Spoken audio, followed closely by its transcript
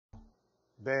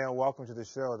Bea, welcome to the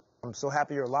show. I'm so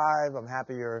happy you're live. I'm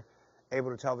happy you're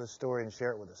able to tell this story and share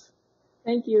it with us.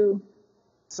 Thank you.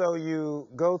 So you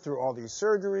go through all these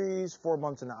surgeries, 4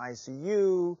 months in the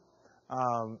ICU,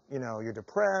 you're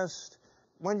depressed.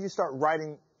 When did you start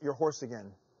riding your horse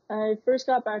again? I first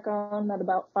got back on at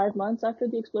about 5 months after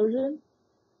the explosion,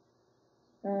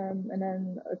 and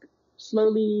then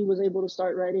slowly was able to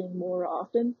start riding more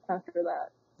often after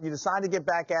that. You decide to get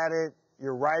back at it.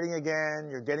 You're riding again.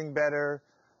 You're getting better.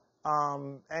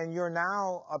 And you're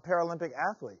now a Paralympic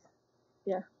athlete.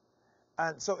 Yeah.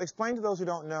 So explain to those who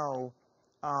don't know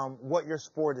what your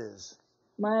sport is.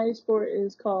 My sport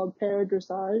is called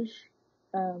para-dressage.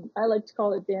 I like to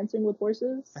call it dancing with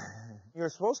horses. You're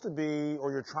supposed to be,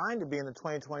 or you're trying to be in the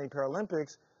 2020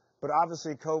 Paralympics, but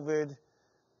obviously COVID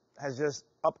has just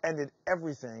upended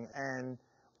everything. And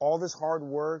all this hard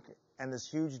work and this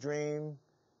huge dream,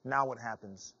 now what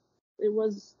happens? It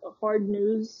was hard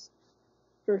news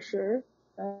for sure.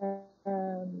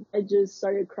 I just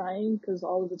started crying because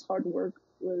all of this hard work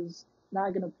was not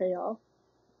going to pay off.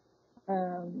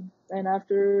 And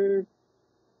after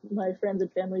my friends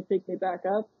and family picked me back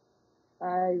up,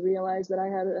 I realized that I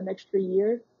had an extra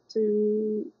year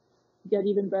to get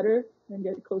even better and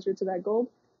get closer to that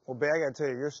goal. Well, Bea, I got to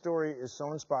tell you, your story is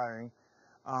so inspiring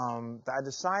that I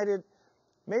decided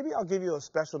maybe I'll give you a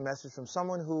special message from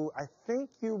someone who I think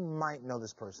you might know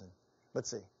this person. Let's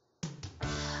see.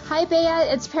 Hi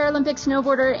Bea, it's Paralympic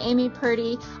snowboarder Amy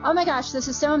Purdy. Oh my gosh, this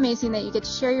is so amazing that you get to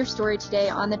share your story today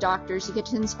on The Doctors. You get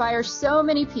to inspire so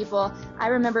many people. I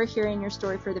remember hearing your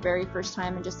story for the very first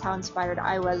time and just how inspired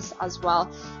I was as well.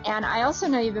 And I also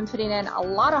know you've been putting in a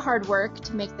lot of hard work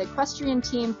to make the equestrian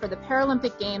team for the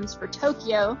Paralympic Games for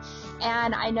Tokyo.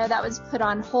 And I know that was put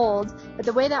on hold, but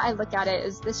the way that I look at it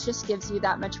is this just gives you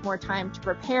that much more time to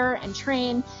prepare and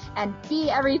train and be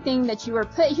everything that you were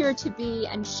put here to be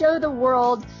and show the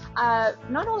world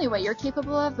not only what you're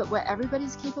capable of, but what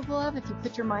everybody's capable of if you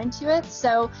put your mind to it.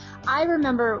 So I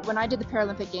remember when I did the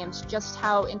Paralympic Games, just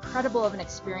how incredible of an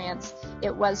experience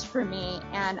it was for me.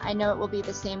 And I know it will be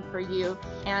the same for you.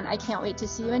 And I can't wait to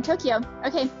see you in Tokyo.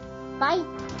 Okay, bye.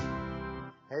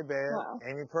 Hey, Bea. Wow.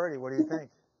 Amy Purdy, what do you think?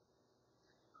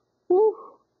 Whew.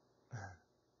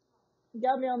 You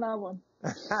got me on that one.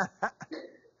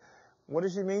 What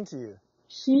does she mean to you?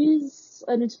 She's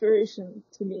an inspiration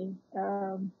to me.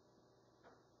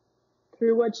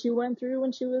 Through what she went through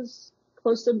when she was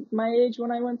close to my age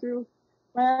when I went through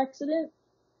my accident,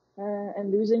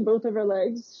 and losing both of her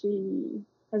legs, she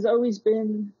has always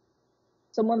been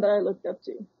someone that I looked up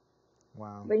to.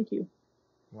 Wow. Thank you.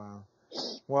 Wow.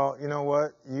 Well, you know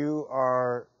what? You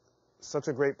are such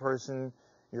a great person.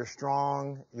 You're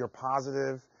strong. You're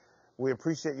positive. We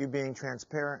appreciate you being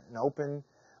transparent and open,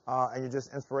 and you're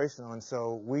just inspirational. And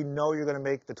so we know you're going to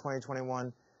make the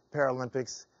 2021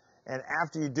 Paralympics. And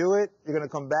after you do it, you're going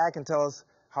to come back and tell us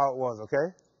how it was,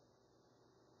 okay?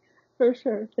 For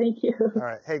sure. Thank you. All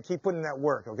right. Hey, keep putting in that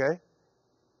work, okay?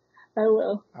 I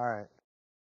will. All right.